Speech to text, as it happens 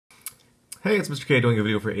Hey, it's Mr. K doing a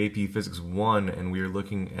video for AP Physics 1, and we are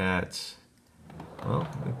looking at, well,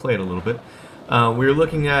 let me play it a little bit. We're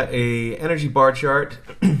looking at a energy bar chart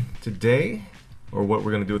today, or what we're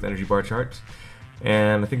going to do with energy bar charts.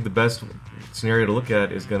 And I think the best scenario to look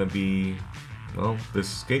at is going to be, well,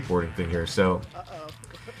 this skateboarding thing here. So,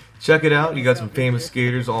 check it out. You got some famous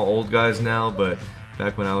skaters, all old guys now, but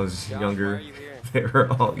back when I was younger, they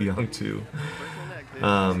were all young too.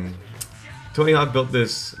 Tony Hawk built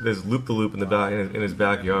this loop-the-loop in the back in his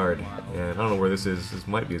backyard, and I don't know where this is. This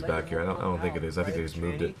might be his backyard. I don't think it is. I think they just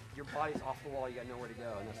moved it. Your body's off the wall. You got nowhere to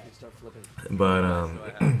go, and that's when you start flipping. But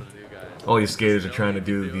all these skaters are trying to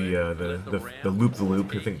do the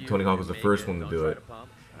loop-the-loop. I think Tony Hawk was the first one to do it,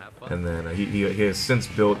 and then he has since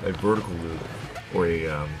built a vertical loop, or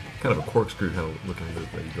a kind of a corkscrew kind of looking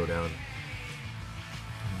loop that you go down.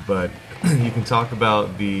 But you can talk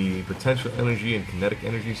about the potential energy and kinetic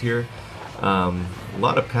energies here. A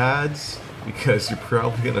lot of pads, because you're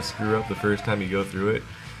probably going to screw up the first time you go through it.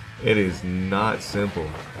 It is not simple.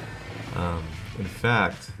 In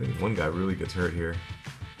fact, I think one guy really gets hurt here.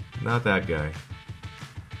 Not that guy.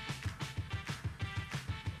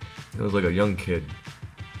 It was like a young kid.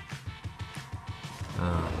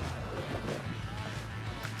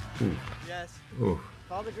 Ooh. Yes. Ooh.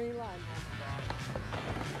 Call the green line.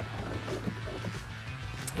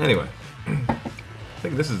 Anyway, I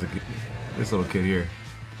think this is this little kid here.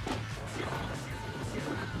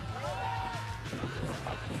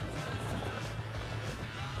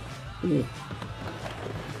 Ooh.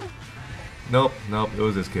 Nope, it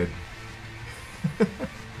was this kid.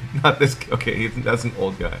 Not this kid. Okay, that's an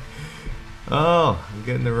old guy. Oh, I'm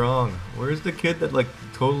getting it wrong. Where's the kid that like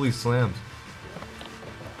totally slammed?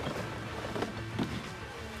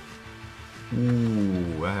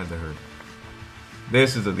 Ooh, that had to hurt.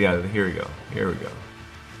 This is yeah, here we go. Here we go.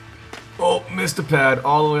 Oh, missed a pad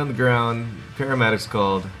all the way on the ground. Paramedics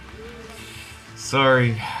called.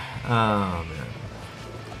 Sorry. Oh, man.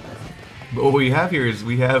 But what we have here is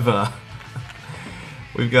we've got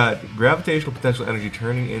gravitational potential energy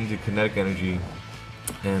turning into kinetic energy,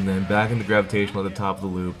 and then back into gravitational at the top of the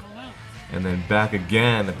loop, and then back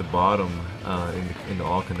again at the bottom into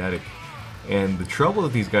all kinetic. And the trouble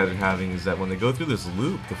that these guys are having is that when they go through this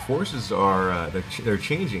loop, the forces are they're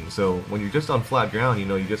changing. So when you're just on flat ground, you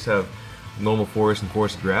know, you just have normal force and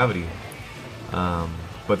force of gravity.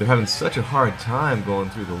 But they're having such a hard time going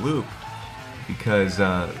through the loop because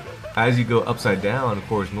as you go upside down, of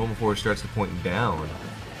course, normal force starts to point down,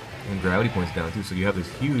 and gravity points down too. So you have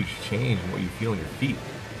this huge change in what you feel in your feet.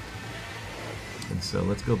 And so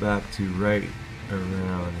let's go back to right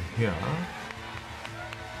around here.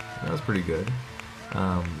 That was pretty good.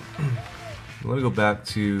 Let me go back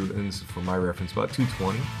to, and this is for my reference, about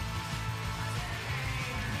 220.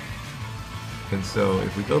 And so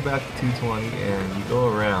if we go back to 220 and you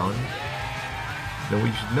go around, then what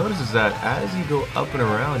you should notice is that as you go up and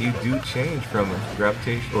around, you do change from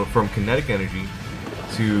gravitation or from kinetic energy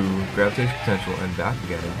to gravitational potential and back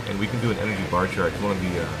again. And we can do an energy bar chart. It's one of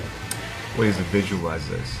the ways to visualize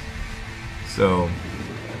this. So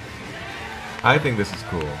I think this is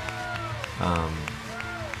cool.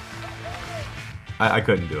 I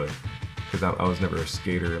couldn't do it because I was never a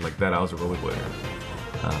skater like that. I was a rollerblader.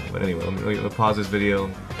 But anyway, let me pause this video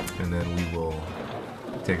and then we will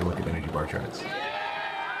take a look at energy bar charts.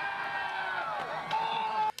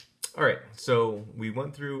 Alright, so we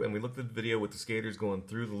went through and we looked at the video with the skaters going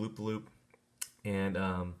through the loop-the-loop, and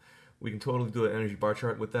we can totally do an energy bar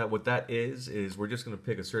chart with that. What that is we're just going to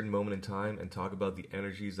pick a certain moment in time and talk about the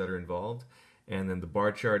energies that are involved, and then the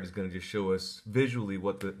bar chart is going to just show us visually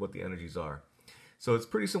what the energies are. So it's a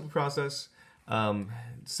pretty simple process.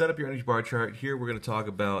 Set up your energy bar chart. Here we're going to talk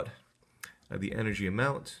about the energy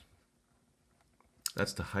amount.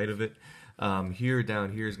 That's the height of it. Down here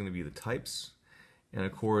is going to be the types. And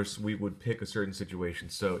of course, we would pick a certain situation.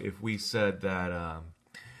 So if we said that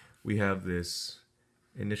we have this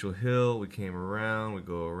initial hill, we came around, we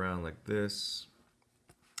go around like this.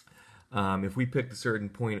 If we picked a certain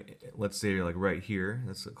point, let's say like right here,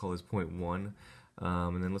 let's call this point 1.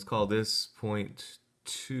 And then let's call this point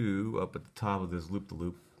 2 up at the top of this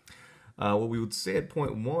loop-the-loop. What we would say at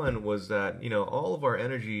point 1 was that, you know, all of our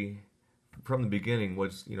energy from the beginning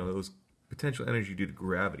was, you know, it was potential energy due to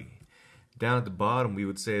gravity. Down at the bottom, we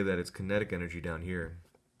would say that it's kinetic energy down here.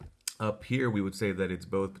 Up here, we would say that it's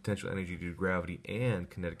both potential energy due to gravity and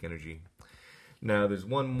kinetic energy. Now, there's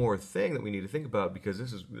one more thing that we need to think about, because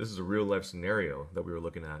this is a real-life scenario that we were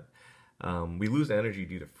looking at. We lose energy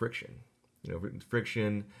due to friction. You know,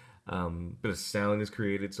 friction, bit of sound is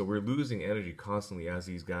created, so we're losing energy constantly as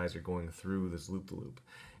these guys are going through this loop-to-loop.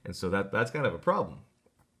 And so that's kind of a problem.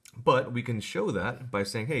 But we can show that by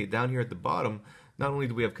saying, hey, down here at the bottom, not only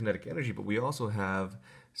do we have kinetic energy, but we also have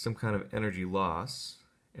some kind of energy loss.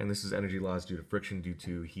 And this is energy loss due to friction, due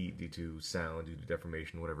to heat, due to sound, due to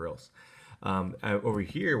deformation, whatever else. Over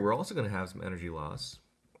here, we're also going to have some energy loss.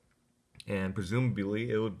 And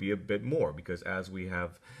presumably, it would be a bit more, because as we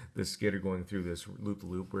have this skater going through this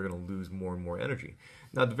loop-to-loop, we're going to lose more and more energy.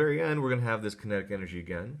 Now, at the very end, we're going to have this kinetic energy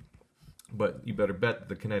again. But you better bet that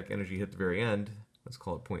the kinetic energy at the very end, let's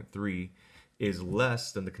call it 0.3, is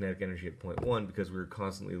less than the kinetic energy at 0.1, because we're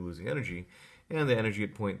constantly losing energy. And the energy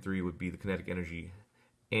at 0.3 would be the kinetic energy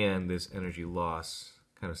and this energy loss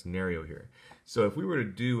kind of scenario here. So if we were to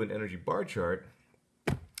do an energy bar chart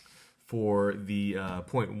for the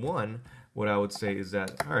 0.1, what I would say is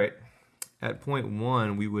that, all right, at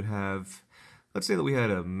 0.1 we would have, let's say that we had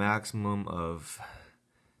a maximum of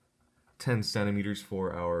 10 centimeters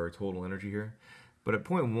for our total energy here. But at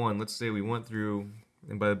 0.1, let's say we went through,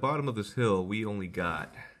 and by the bottom of this hill, we only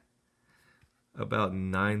got about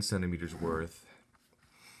 9 centimeters worth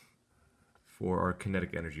for our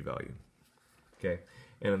kinetic energy value. Okay,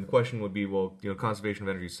 and then the question would be, well, conservation of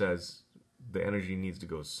energy says the energy needs to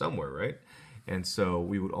go somewhere, right? And so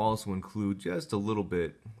we would also include just a little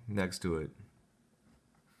bit next to it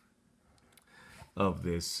of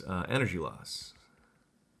this energy loss.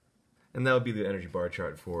 And that would be the energy bar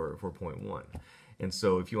chart for 0.1. And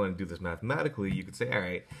so if you want to do this mathematically, you could say, all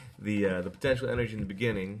right, the potential energy in the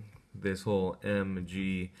beginning, this whole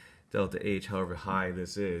mg delta h, however high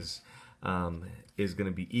this is going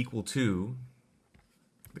to be equal to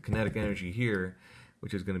the kinetic energy here,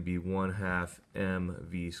 which is going to be 1/2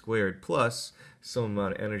 mv squared plus some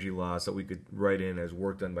amount of energy loss that we could write in as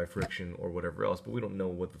work done by friction or whatever else. But we don't know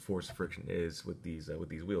what the force of friction is with these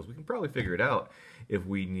wheels. We can probably figure it out if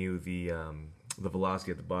we knew the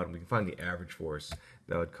velocity at the bottom. We can find the average force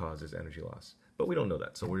that would cause this energy loss. But we don't know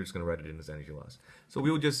that, so we're just going to write it in as energy loss. So we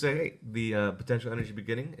would just say, hey, the potential energy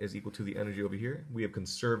beginning is equal to the energy over here. We have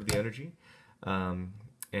conserved the energy.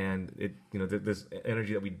 And it, this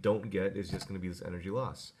energy that we don't get is just going to be this energy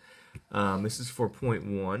loss. This is for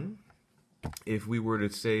 0.1. If we were to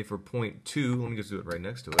say for 0.2, let me just do it right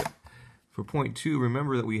next to it. For 0.2,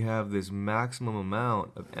 remember that we have this maximum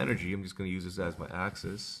amount of energy. I'm just going to use this as my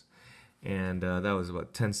axis. And that was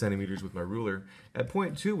about 10 centimeters with my ruler. At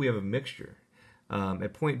 0.2, we have a mixture.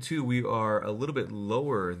 At 0.2, we are a little bit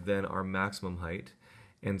lower than our maximum height.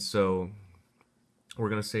 And so we're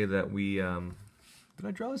going to say that we... did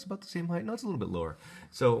I draw this about the same height? No, it's a little bit lower.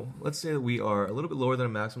 So let's say that we are a little bit lower than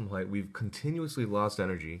our maximum height. We've continuously lost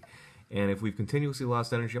energy. And if we've continuously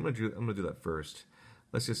lost energy, I'm going to do that first.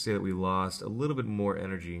 Let's just say that we lost a little bit more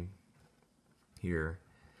energy here.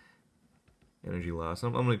 Energy loss.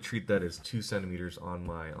 I'm going to treat that as 2 centimeters on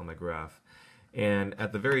my graph. And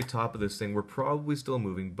at the very top of this thing, we're probably still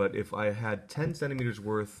moving, but if I had 10 centimeters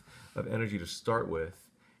worth of energy to start with,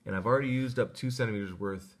 and I've already used up 2 centimeters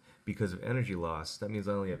worth because of energy loss, that means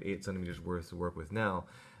I only have 8 centimeters worth to work with now.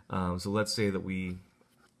 So let's say that we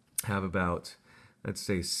have about, let's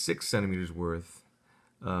say, 6 centimeters worth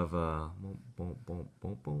of,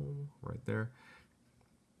 right there,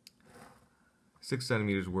 6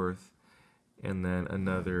 centimeters worth, and then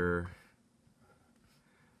another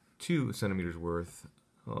 2 centimeters worth.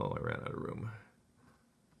 Oh, I ran out of room.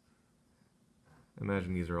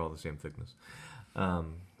 Imagine these are all the same thickness.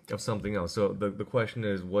 Of something else. So the question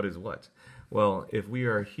is, what is what? Well, if we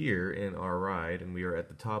are here in our ride and we are at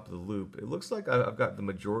the top of the loop, it looks like I've got the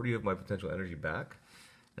majority of my potential energy back.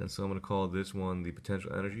 And so I'm going to call this one the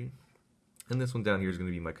potential energy. And this one down here is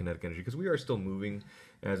going to be my kinetic energy, because we are still moving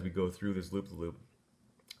as we go through this loop-to-loop,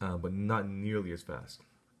 but not nearly as fast.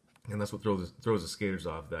 And that's what throws the skaters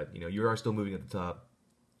off, that you are still moving at the top.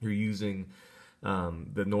 You're using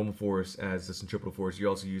the normal force as the centripetal force. You're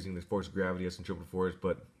also using the force of gravity as centripetal force,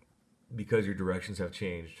 but because your directions have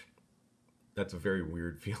changed, that's a very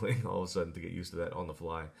weird feeling all of a sudden to get used to that on the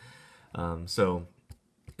fly. So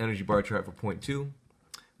energy bar chart for 0.2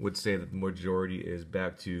 would say that the majority is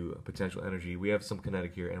back to potential energy. We have some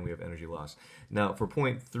kinetic here and we have energy loss. Now for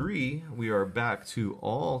 0.3, we are back to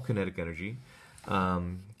all kinetic energy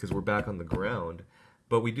because we're back on the ground.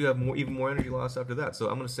 But we do have even more energy loss after that. So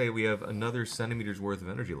I'm going to say we have another centimeters worth of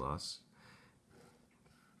energy loss.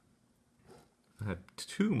 I had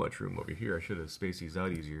too much room over here. I should have spaced these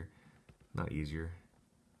out easier. Not easier.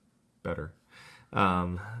 Better.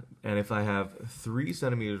 And if I have 3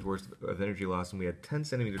 centimeters worth of energy loss and we had 10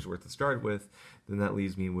 centimeters worth to start with, then that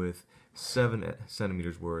leaves me with 7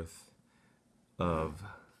 centimeters worth of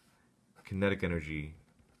kinetic energy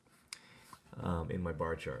in my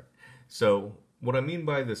bar chart. So what I mean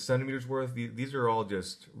by the centimeters worth, these are all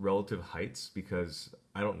just relative heights because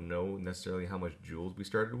I don't know necessarily how much joules we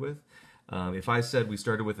started with. If I said we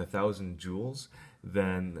started with 1,000 joules,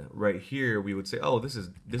 then right here we would say, oh, this is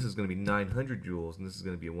going to be 900 joules, and this is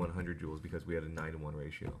going to be 100 joules because we had a 9-to-1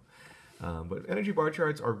 ratio. But energy bar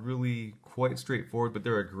charts are really quite straightforward, but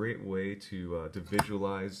they're a great way to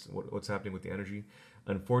visualize what's happening with the energy.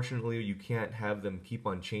 Unfortunately, you can't have them keep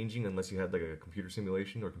on changing unless you had like a computer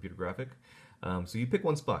simulation or computer graphic. So you pick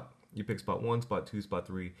one spot. You pick spot 1, spot 2, spot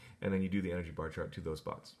 3, and then you do the energy bar chart to those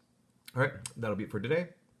spots. All right, that'll be it for today.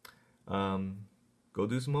 Go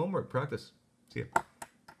do some homework, practice. See ya.